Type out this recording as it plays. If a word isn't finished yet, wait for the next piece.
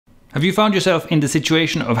Have you found yourself in the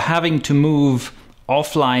situation of having to move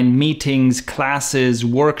offline meetings, classes,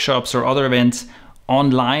 workshops, or other events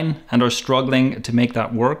online and are struggling to make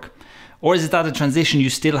that work? Or is that a transition you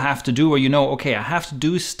still have to do where you know, okay, I have to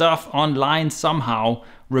do stuff online somehow,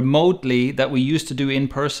 remotely, that we used to do in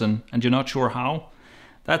person, and you're not sure how?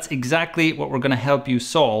 That's exactly what we're going to help you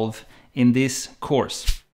solve in this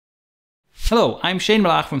course. Hello, I'm Shane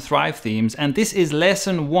Malach from Thrive Themes, and this is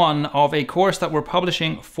lesson 1 of a course that we're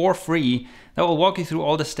publishing for free that will walk you through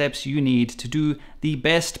all the steps you need to do the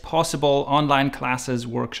best possible online classes,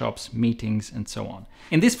 workshops, meetings, and so on.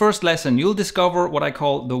 In this first lesson, you'll discover what I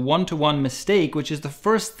call the one-to-one mistake, which is the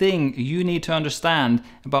first thing you need to understand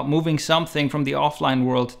about moving something from the offline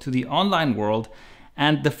world to the online world,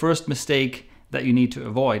 and the first mistake that you need to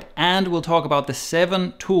avoid. And we'll talk about the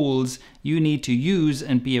 7 tools you need to use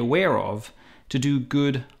and be aware of to do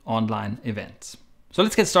good online events. So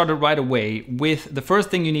let's get started right away with the first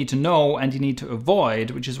thing you need to know and you need to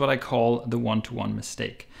avoid, which is what I call the one-to-one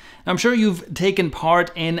mistake. Now, I'm sure you've taken part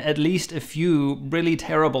in at least a few really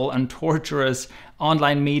terrible and torturous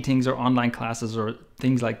online meetings or online classes or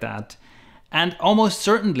things like that. And almost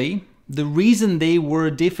certainly, the reason they were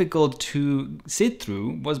difficult to sit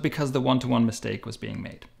through was because the one-to-one mistake was being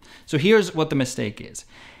made. So here's what the mistake is.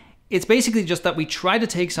 It's basically just that we try to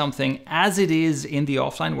take something as it is in the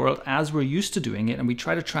offline world, as we're used to doing it, and we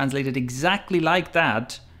try to translate it exactly like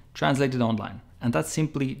that, translated online. And that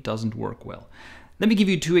simply doesn't work well. Let me give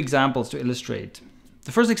you 2 examples to illustrate.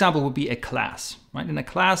 The first example would be a class, right? In a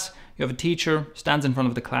class, you have a teacher, stands in front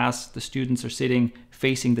of the class, the students are sitting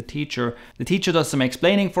facing the teacher. The teacher does some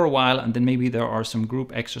explaining for a while, and then maybe there are some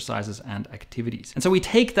group exercises and activities. And so we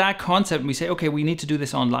take that concept and we say, okay, we need to do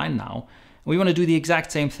this online now. We want to do the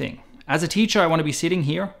exact same thing. As a teacher, I want to be sitting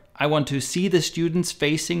here. I want to see the students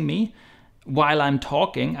facing me while I'm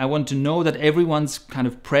talking. I want to know that everyone's kind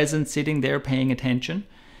of present, sitting there, paying attention.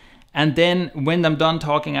 And then when I'm done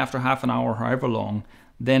talking after half an hour, however long,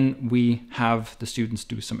 then we have the students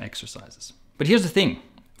do some exercises. But here's the thing.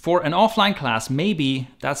 For an offline class, maybe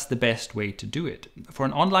that's the best way to do it. For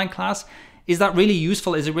an online class, is that really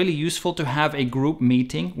useful? Is it really useful to have a group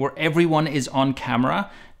meeting where everyone is on camera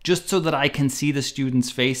just so that I can see the students'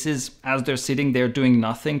 faces as they're sitting there doing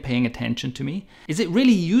nothing, paying attention to me? Is it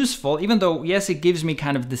really useful, even though, yes, it gives me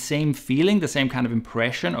kind of the same feeling, the same kind of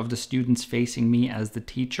impression of the students facing me as the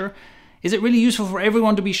teacher? Is it really useful for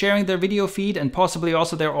everyone to be sharing their video feed and possibly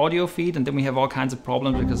also their audio feed? And then we have all kinds of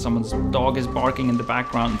problems because someone's dog is barking in the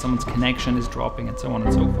background and someone's connection is dropping and so on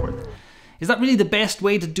and so forth. Is that really the best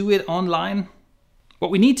way to do it online?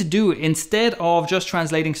 What we need to do, instead of just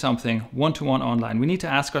translating something one-to-one online, we need to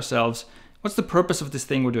ask ourselves, what's the purpose of this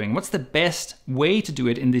thing we're doing? What's the best way to do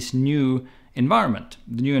it in this new environment?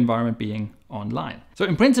 The new environment being online. So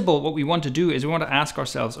in principle, what we want to do is we want to ask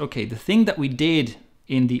ourselves, okay, the thing that we did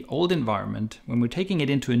in the old environment, when we're taking it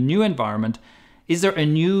into a new environment, is there a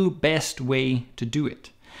new best way to do it?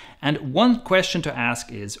 And one question to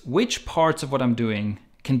ask is, which parts of what I'm doing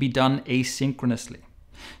can be done asynchronously?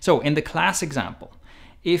 So in the class example,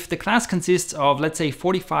 if the class consists of, let's say,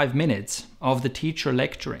 45 minutes of the teacher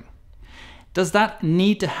lecturing, does that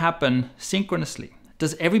need to happen synchronously?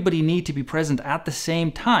 Does everybody need to be present at the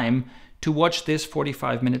same time to watch this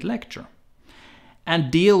 45-minute lecture?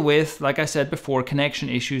 And deal with, like I said before, connection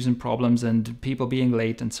issues and problems and people being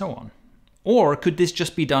late and so on? Or could this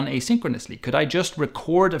just be done asynchronously? Could I just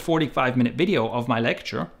record a 45-minute video of my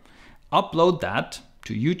lecture, upload that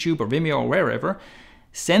to YouTube or Vimeo or wherever,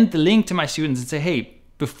 send the link to my students and say, hey,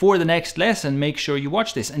 before the next lesson, make sure you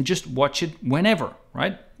watch this, and just watch it whenever,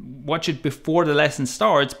 right? Watch it before the lesson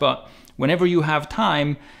starts, but whenever you have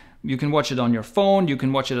time, you can watch it on your phone, you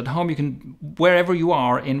can watch it at home, you can, wherever you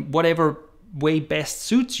are, in whatever way best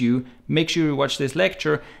suits you, make sure you watch this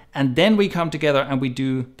lecture, and then we come together and we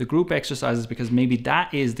do the group exercises, because maybe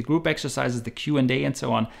that is the group exercises, the Q&A and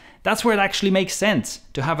so on. That's where it actually makes sense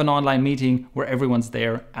to have an online meeting where everyone's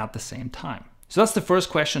there at the same time. So that's the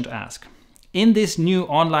first question to ask. In this new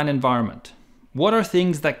online environment, what are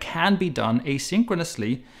things that can be done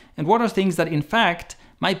asynchronously, and what are things that in fact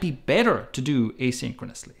might be better to do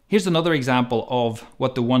asynchronously? Here's another example of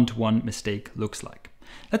what the one-to-one mistake looks like.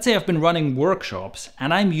 Let's say I've been running workshops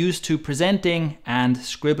and I'm used to presenting and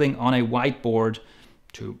scribbling on a whiteboard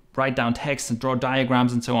to write down text and draw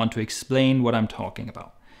diagrams and so on to explain what I'm talking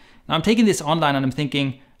about. Now I'm taking this online and I'm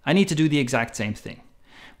thinking, I need to do the exact same thing.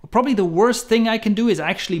 Well, probably the worst thing I can do is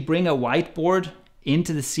actually bring a whiteboard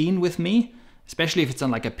into the scene with me, especially if it's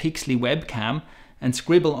on like a pixely webcam, and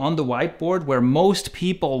scribble on the whiteboard where most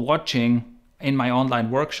people watching in my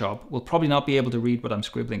online workshop will probably not be able to read what I'm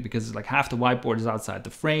scribbling because like half the whiteboard is outside the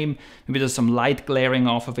frame, maybe there's some light glaring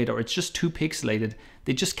off of it, or it's just too pixelated.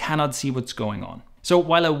 They just cannot see what's going on. So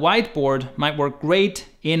while a whiteboard might work great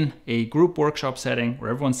in a group workshop setting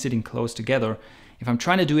where everyone's sitting close together, if I'm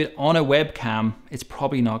trying to do it on a webcam, it's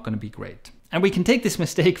probably not going to be great. And we can take this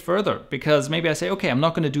mistake further because maybe I say, okay, I'm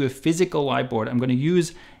not going to do a physical whiteboard. I'm going to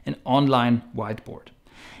use an online whiteboard.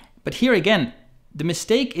 But here again, the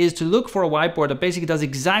mistake is to look for a whiteboard that basically does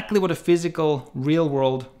exactly what a physical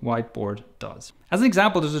real-world whiteboard does. As an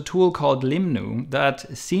example, there's a tool called Limnu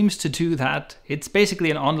that seems to do that. It's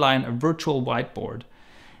basically an online virtual whiteboard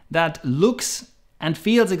that looks and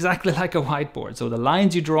feels exactly like a whiteboard. So the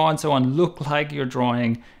lines you draw and so on look like you're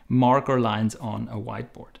drawing marker lines on a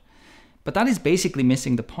whiteboard. But that is basically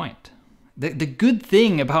missing the point. The good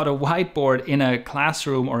thing about a whiteboard in a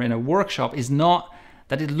classroom or in a workshop is not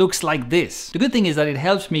that it looks like this. The good thing is that it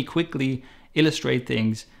helps me quickly illustrate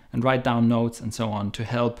things and write down notes and so on to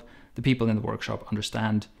help the people in the workshop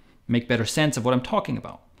understand, make better sense of what I'm talking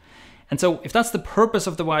about. And so if that's the purpose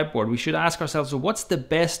of the whiteboard, we should ask ourselves, well, what's the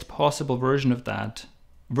best possible version of that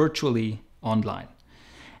virtually online?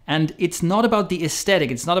 And it's not about the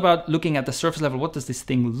aesthetic. It's not about looking at the surface level. What does this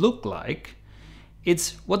thing look like?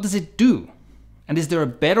 It's what does it do? And is there a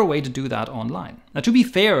better way to do that online? Now, to be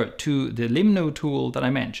fair to the Limnu tool that I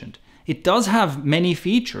mentioned, it does have many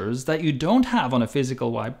features that you don't have on a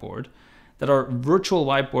physical whiteboard that are virtual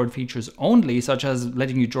whiteboard features only, such as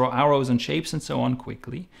letting you draw arrows and shapes and so on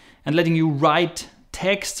quickly, and letting you write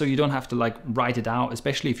text so you don't have to like write it out,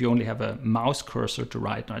 especially if you only have a mouse cursor to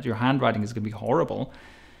write. Right? Your handwriting is going to be horrible.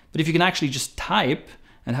 But if you can actually just type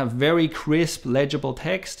and have very crisp, legible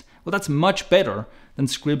text, well, that's much better than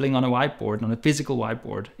scribbling on a whiteboard, on a physical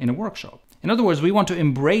whiteboard in a workshop. In other words, we want to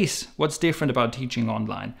embrace what's different about teaching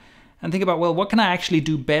online and think about, well, what can I actually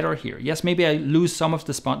do better here? Yes, maybe I lose some of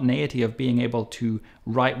the spontaneity of being able to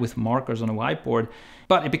write with markers on a whiteboard,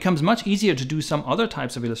 but it becomes much easier to do some other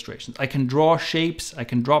types of illustrations. I can draw shapes, I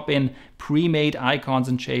can drop in pre-made icons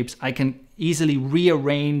and shapes, I can easily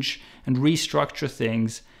rearrange and restructure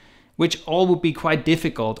things, which all would be quite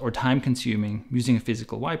difficult or time-consuming using a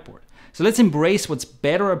physical whiteboard. So let's embrace what's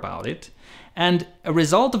better about it. And a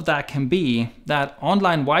result of that can be that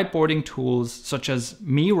online whiteboarding tools such as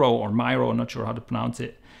Miro or Miro, I'm not sure how to pronounce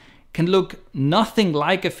it, can look nothing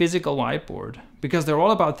like a physical whiteboard because they're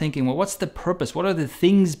all about thinking, well, what's the purpose? What are the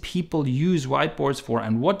things people use whiteboards for?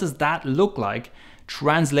 And what does that look like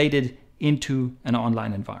translated into an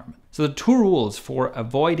online environment? So the 2 rules for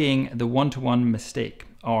avoiding the one-to-one mistake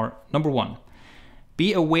are, number 1,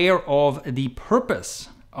 be aware of the purpose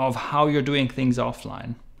of how you're doing things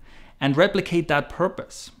offline and replicate that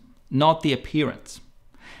purpose, not the appearance.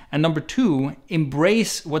 And number 2,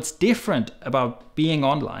 embrace what's different about being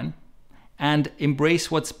online and embrace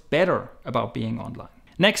what's better about being online.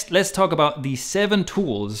 Next, let's talk about the 7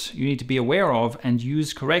 tools you need to be aware of and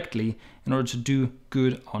use correctly in order to do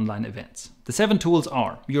good online events. The 7 tools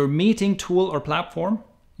are your meeting tool or platform,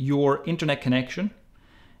 your internet connection,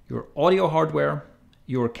 your audio hardware,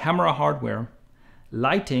 your camera hardware,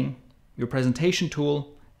 lighting, your presentation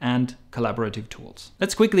tool, and collaborative tools.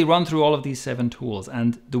 Let's quickly run through all of these 7 tools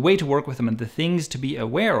and the way to work with them and the things to be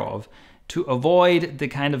aware of to avoid the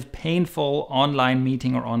kind of painful online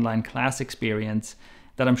meeting or online class experience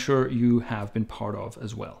that I'm sure you have been part of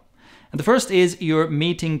as well. And the first is your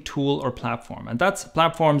meeting tool or platform. And that's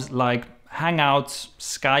platforms like Hangouts,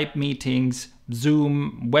 Skype meetings,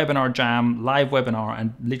 Zoom, Webinar Jam, Live Webinar,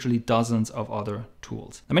 and literally dozens of other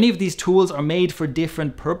tools. Now, many of these tools are made for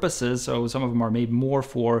different purposes. So some of them are made more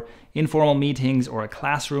for informal meetings or a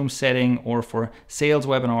classroom setting or for sales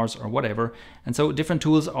webinars or whatever. And so different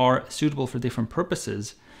tools are suitable for different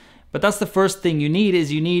purposes. But that's the first thing you need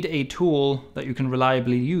is you need a tool that you can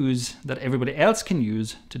reliably use that everybody else can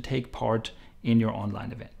use to take part in your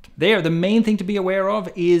online event. There, the main thing to be aware of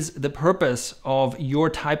is the purpose of your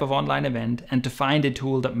type of online event and to find a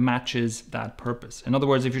tool that matches that purpose. In other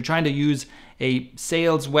words, if you're trying to use a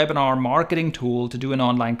sales webinar marketing tool to do an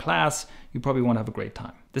online class, you probably won't have a great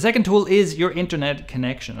time. The second tool is your internet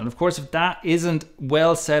connection. And of course, if that isn't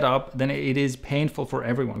well set up, then it is painful for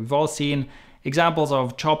everyone. We've all seen examples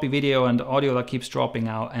of choppy video and audio that keeps dropping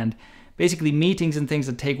out, and basically meetings and things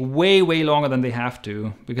that take way, way longer than they have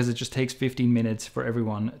to because it just takes 15 minutes for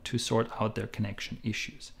everyone to sort out their connection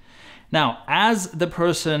issues. Now, as the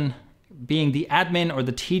person being the admin or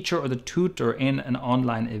the teacher or the tutor in an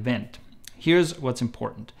online event, here's what's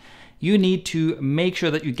important. You need to make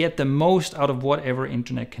sure that you get the most out of whatever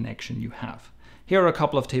internet connection you have. Here are a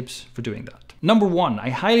couple of tips for doing that. Number 1, I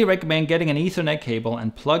highly recommend getting an Ethernet cable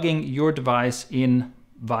and plugging your device in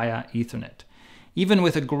via Ethernet. Even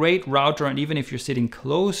with a great router, and even if you're sitting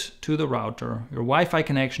close to the router, your Wi-Fi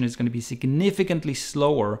connection is going to be significantly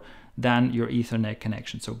slower than your Ethernet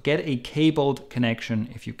connection. So get a cabled connection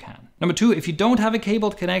if you can. Number two, if you don't have a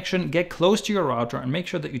cabled connection, get close to your router and make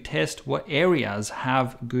sure that you test what areas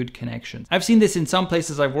have good connections. I've seen this in some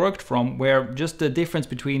places I've worked from where just the difference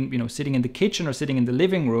between, sitting in the kitchen or sitting in the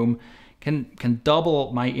living room can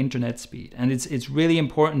double my internet speed. And it's really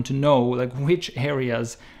important to know like which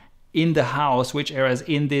areas in the house, which areas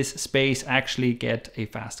in this space actually get a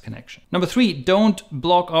fast connection. Number three, don't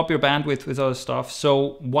block up your bandwidth with other stuff.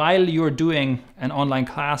 So while you're doing an online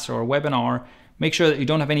class or a webinar, make sure that you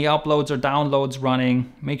don't have any uploads or downloads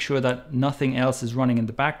running. Make sure that nothing else is running in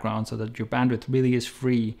the background so that your bandwidth really is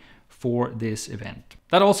free for this event.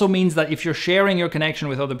 That also means that if you're sharing your connection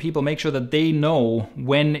with other people, make sure that they know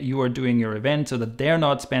when you are doing your event so that they're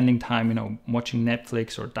not spending time, watching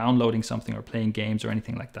Netflix or downloading something or playing games or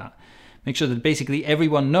anything like that. Make sure that basically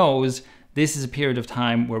everyone knows this is a period of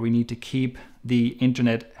time where we need to keep the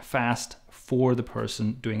internet fast for the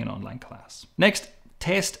person doing an online class. Next,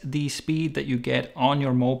 test the speed that you get on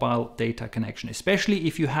your mobile data connection, especially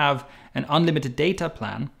if you have an unlimited data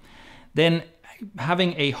plan. Then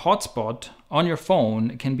having a hotspot on your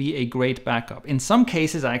phone can be a great backup. In some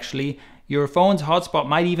cases, actually, your phone's hotspot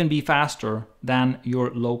might even be faster than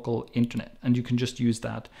your local internet, and you can just use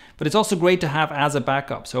that. But it's also great to have as a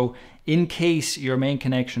backup. So in case your main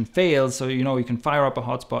connection fails, so you can fire up a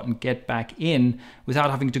hotspot and get back in without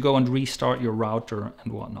having to go and restart your router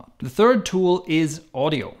and whatnot. The third tool is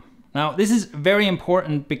audio. Now, this is very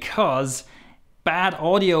important because bad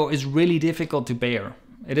audio is really difficult to bear.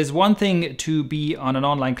 It is one thing to be on an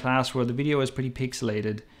online class where the video is pretty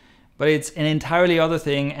pixelated, but it's an entirely other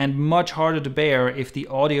thing and much harder to bear if the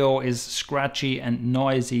audio is scratchy and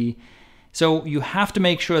noisy. So you have to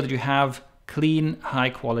make sure that you have clean,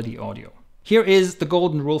 high quality audio. Here is the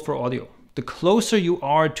golden rule for audio. The closer you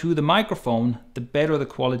are to the microphone, the better the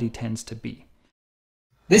quality tends to be.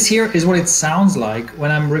 This here is what it sounds like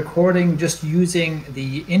when I'm recording just using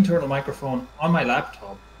the internal microphone on my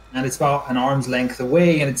laptop. And it's about an arm's length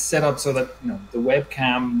away, and it's set up so that the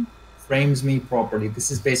webcam frames me properly.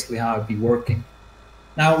 This is basically how I'd be working.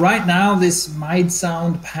 Now, right now, this might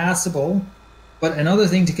sound passable, but another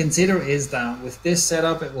thing to consider is that with this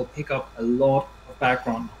setup, it will pick up a lot of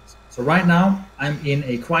background noise. So right now, I'm in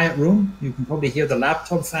a quiet room. You can probably hear the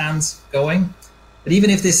laptop fans going. But even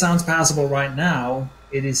if this sounds passable right now,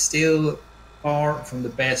 it is still far from the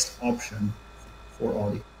best option for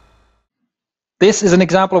audio. This is an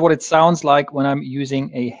example of what it sounds like when I'm using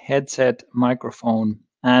a headset microphone.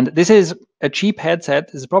 And this is a cheap headset.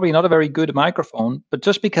 This is probably not a very good microphone, but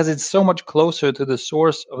just because it's so much closer to the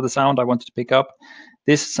source of the sound I wanted to pick up,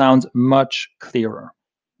 this sounds much clearer.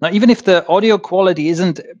 Now, even if the audio quality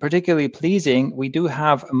isn't particularly pleasing, we do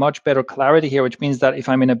have a much better clarity here, which means that if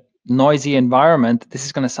I'm in a noisy environment, this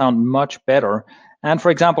is going to sound much better. And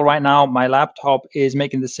for example, right now, my laptop is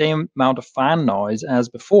making the same amount of fan noise as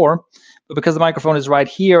before, but because the microphone is right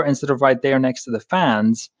here instead of right there next to the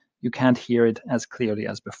fans, you can't hear it as clearly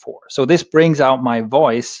as before. So this brings out my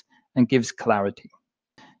voice and gives clarity.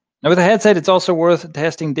 Now with a headset, it's also worth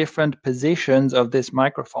testing different positions of this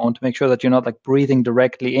microphone to make sure that you're not like breathing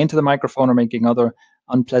directly into the microphone or making other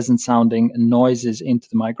unpleasant sounding noises into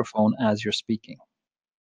the microphone as you're speaking.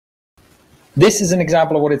 This is an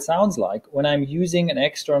example of what it sounds like when I'm using an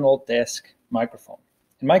external desk microphone.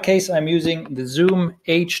 In my case, I'm using the Zoom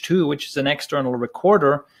H2, which is an external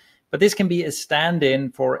recorder, but this can be a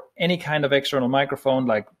stand-in for any kind of external microphone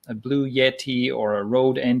like a Blue Yeti or a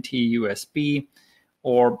Rode NT USB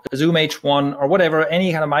or a Zoom H1 or whatever,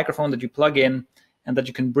 any kind of microphone that you plug in and that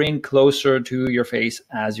you can bring closer to your face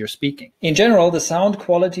as you're speaking. In general, the sound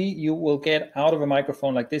quality you will get out of a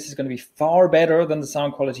microphone like this is going to be far better than the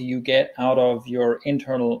sound quality you get out of your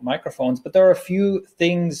internal microphones, but there are a few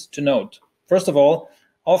things to note. First of all,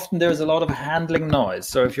 often there's a lot of handling noise.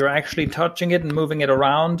 So if you're actually touching it and moving it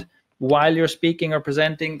around while you're speaking or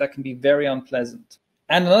presenting, that can be very unpleasant.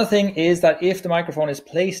 And another thing is that if the microphone is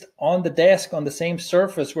placed on the desk on the same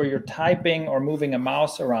surface where you're typing or moving a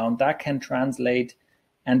mouse around, that can translate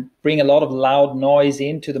and bring a lot of loud noise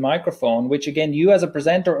into the microphone, which again, you as a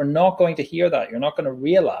presenter are not going to hear that. You're not going to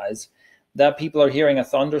realize that people are hearing a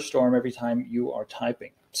thunderstorm every time you are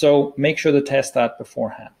typing. So make sure to test that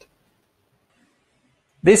beforehand.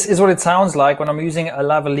 This is what it sounds like when I'm using a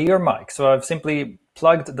lavalier mic. So I've simply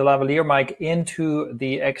plugged the lavalier mic into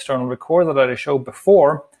the external recorder that I showed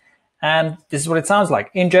before, and this is what it sounds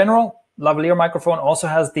like. In general, lavalier microphone also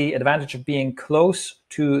has the advantage of being close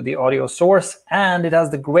to the audio source, and it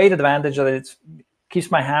has the great advantage that it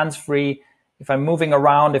keeps my hands free. if I'm moving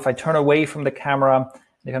around, if I turn away from the camera,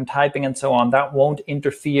 if I'm typing and so on, that won't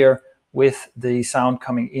interfere with the sound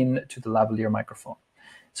coming in to the lavalier microphone.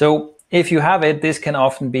 So if you have it, this can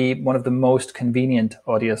often be one of the most convenient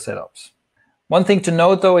audio setups. One thing to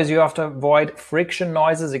note though is you have to avoid friction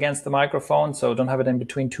noises against the microphone. So don't have it in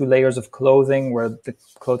between two layers of clothing where the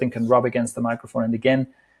clothing can rub against the microphone and again,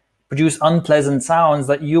 produce unpleasant sounds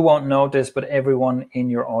that you won't notice, but everyone in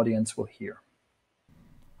your audience will hear.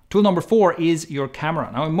 Tool number 4 is your camera.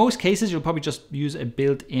 Now, in most cases, you'll probably just use a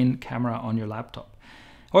built-in camera on your laptop.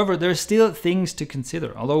 However, there are still things to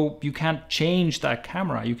consider. Although you can't change that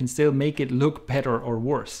camera, you can still make it look better or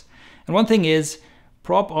worse. And one thing is,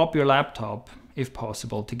 prop up your laptop, if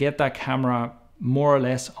possible, to get that camera more or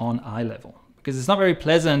less on eye level. Because it's not very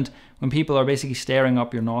pleasant when people are basically staring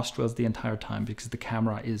up your nostrils the entire time because the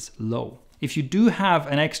camera is low. If you do have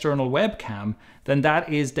an external webcam, then that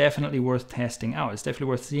is definitely worth testing out. It's definitely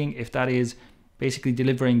worth seeing if that is basically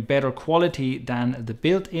delivering better quality than the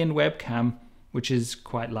built-in webcam, which is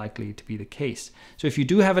quite likely to be the case. So if you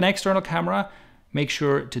do have an external camera, make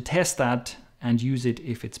sure to test that and use it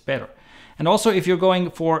if it's better. And also if you're going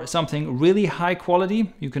for something really high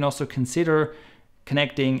quality, you can also consider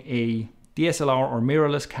connecting a DSLR or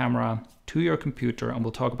mirrorless camera to your computer, and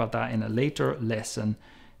we'll talk about that in a later lesson,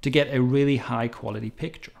 to get a really high quality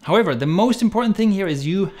picture. However, the most important thing here is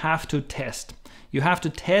you have to test. You have to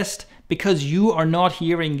test because you are not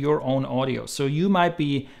hearing your own audio. So you might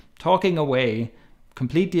be talking away,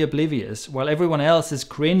 completely oblivious, while everyone else is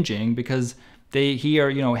cringing because they hear,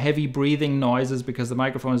 heavy breathing noises because the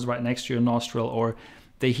microphone is right next to your nostril, or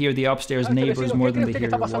they hear the upstairs neighbors more than they hear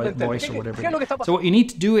your voice or whatever. So what you need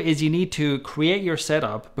to do is you need to create your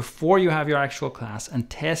setup before you have your actual class and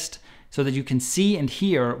test so that you can see and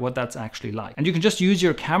hear what that's actually like. And you can just use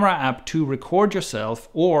your camera app to record yourself,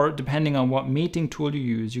 or depending on what meeting tool you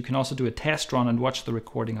use, you can also do a test run and watch the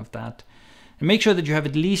recording of that. And make sure that you have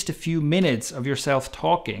at least a few minutes of yourself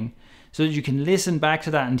talking so that you can listen back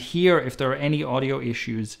to that and hear if there are any audio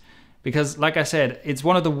issues. Because like I said, it's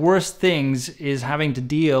one of the worst things is having to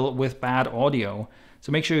deal with bad audio.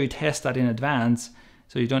 So make sure you test that in advance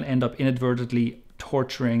so you don't end up inadvertently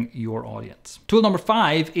torturing your audience. Tool number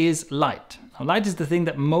 5 is light. Now, light is the thing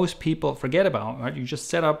that most people forget about, right? You just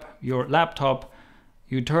set up your laptop,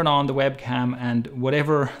 you turn on the webcam, and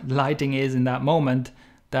whatever lighting is in that moment,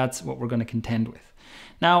 that's what we're going to contend with.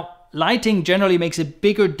 Now, lighting generally makes a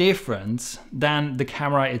bigger difference than the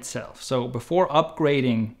camera itself. So before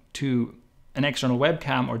upgrading to an external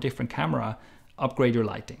webcam or different camera, upgrade your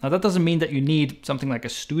lighting. Now that doesn't mean that you need something like a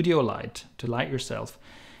studio light to light yourself.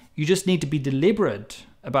 You just need to be deliberate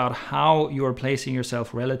about how you are placing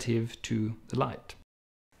yourself relative to the light.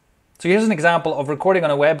 So here's an example of recording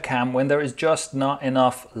on a webcam when there is just not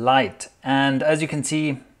enough light. And as you can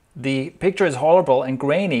see, the picture is horrible and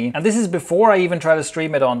grainy. And this is before I even try to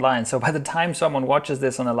stream it online. So by the time someone watches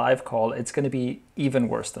this on a live call, it's going to be even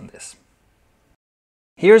worse than this.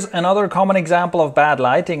 Here's another common example of bad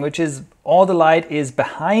lighting, which is all the light is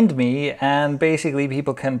behind me and basically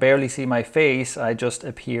people can barely see my face. I just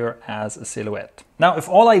appear as a silhouette. Now, if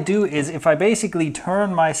all I do is if I basically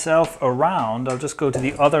turn myself around, I'll just go to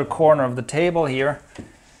the other corner of the table here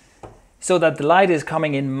so that the light is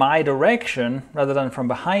coming in my direction rather than from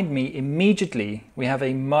behind me, immediately we have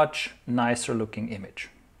a much nicer looking image.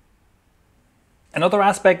 Another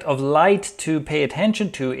aspect of light to pay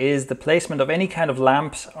attention to is the placement of any kind of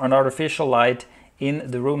lamps or an artificial light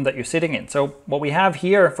in the room that you're sitting in. So what we have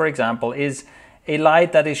here, for example, is a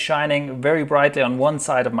light that is shining very brightly on one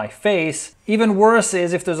side of my face. Even worse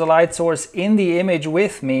is if there's a light source in the image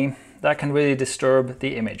with me, that can really disturb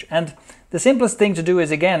the image. And the simplest thing to do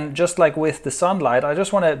is, again, just like with the sunlight, I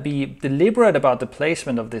just want to be deliberate about the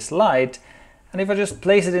placement of this light. And if I just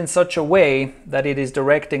place it in such a way that it is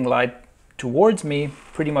directing light towards me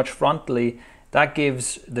pretty much frontally, that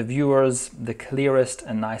gives the viewers the clearest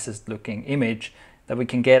and nicest looking image that we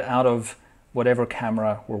can get out of whatever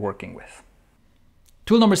camera we're working with.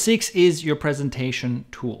 Tool number 6 is your presentation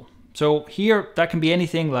tool. So here that can be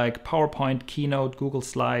anything like PowerPoint, Keynote, Google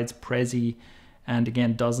Slides, Prezi, and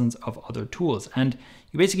again dozens of other tools. And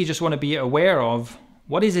you basically just want to be aware of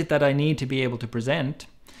what is it that I need to be able to present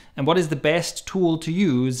and what is the best tool to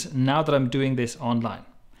use now that I'm doing this online.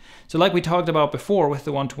 So like we talked about before with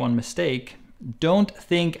the one-to-one mistake, don't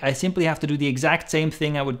think I simply have to do the exact same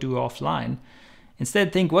thing I would do offline.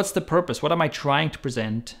 Instead, think, what's the purpose? What am I trying to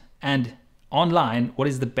present? And online, what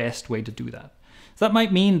is the best way to do that? So that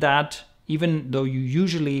might mean that even though you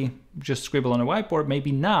usually just scribble on a whiteboard,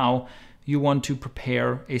 maybe now you want to prepare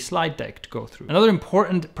a slide deck to go through. Another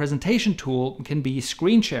important presentation tool can be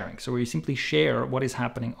screen sharing, so where you simply share what is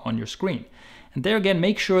happening on your screen. And there again,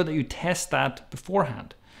 make sure that you test that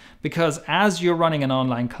beforehand. Because as you're running an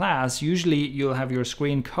online class, usually you'll have your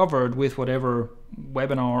screen covered with whatever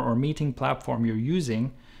webinar or meeting platform you're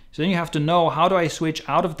using. So then you have to know, how do I switch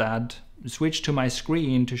out of that, switch to my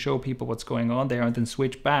screen to show people what's going on there, and then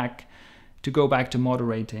switch back to go back to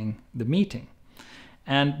moderating the meeting.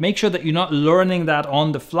 And make sure that you're not learning that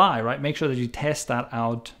on the fly, right? Make sure that you test that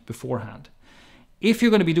out beforehand. If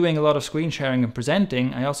you're going to be doing a lot of screen sharing and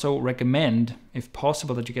presenting, I also recommend, if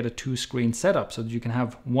possible, that you get a 2-screen setup so that you can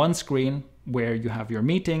have one screen where you have your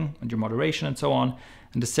meeting and your moderation and so on,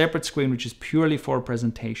 and a separate screen which is purely for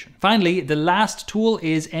presentation. Finally, the last tool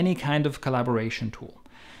is any kind of collaboration tool.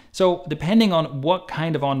 So depending on what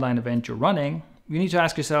kind of online event you're running, you need to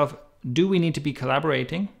ask yourself, do we need to be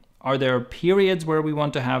collaborating? Are there periods where we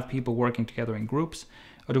want to have people working together in groups?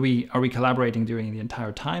 Or are we collaborating during the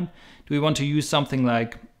entire time? Do we want to use something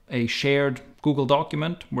like a shared Google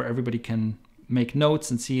document where everybody can make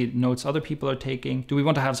notes and see notes other people are taking? Do we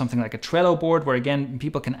want to have something like a Trello board where, again,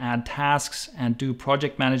 people can add tasks and do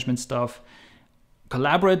project management stuff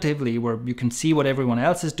collaboratively, where you can see what everyone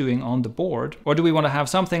else is doing on the board? Or do we want to have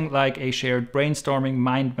something like a shared brainstorming,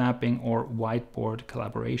 mind mapping, or whiteboard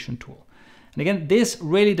collaboration tool? And again, this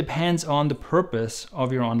really depends on the purpose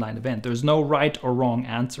of your online event. There's no right or wrong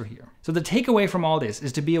answer here. So the takeaway from all this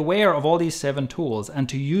is to be aware of all these 7 tools and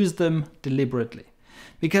to use them deliberately.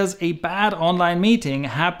 Because a bad online meeting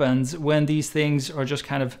happens when these things are just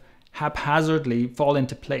kind of haphazardly fall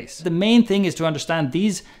into place. The main thing is to understand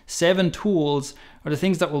these 7 tools are the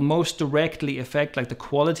things that will most directly affect like the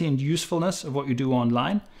quality and usefulness of what you do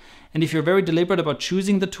online. And if you're very deliberate about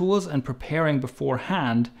choosing the tools and preparing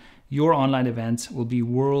beforehand, your online events will be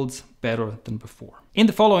worlds better than before. In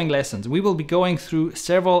the following lessons, we will be going through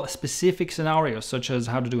several specific scenarios, such as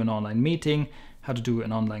how to do an online meeting, how to do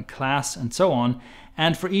an online class, and so on.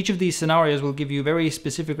 And for each of these scenarios, we'll give you very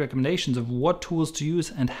specific recommendations of what tools to use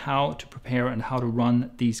and how to prepare and how to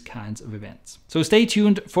run these kinds of events. So stay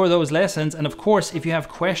tuned for those lessons. And of course, if you have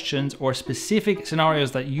questions or specific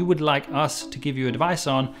scenarios that you would like us to give you advice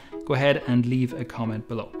on, go ahead and leave a comment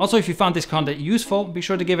below. Also, if you found this content useful, be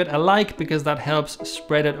sure to give it a like, because that helps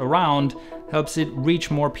spread it around, helps it reach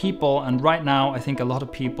more people. And right now, I think a lot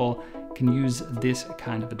of people can use this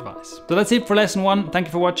kind of advice. So that's it for lesson 1. Thank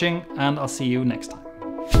you for watching, and I'll see you next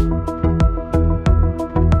time.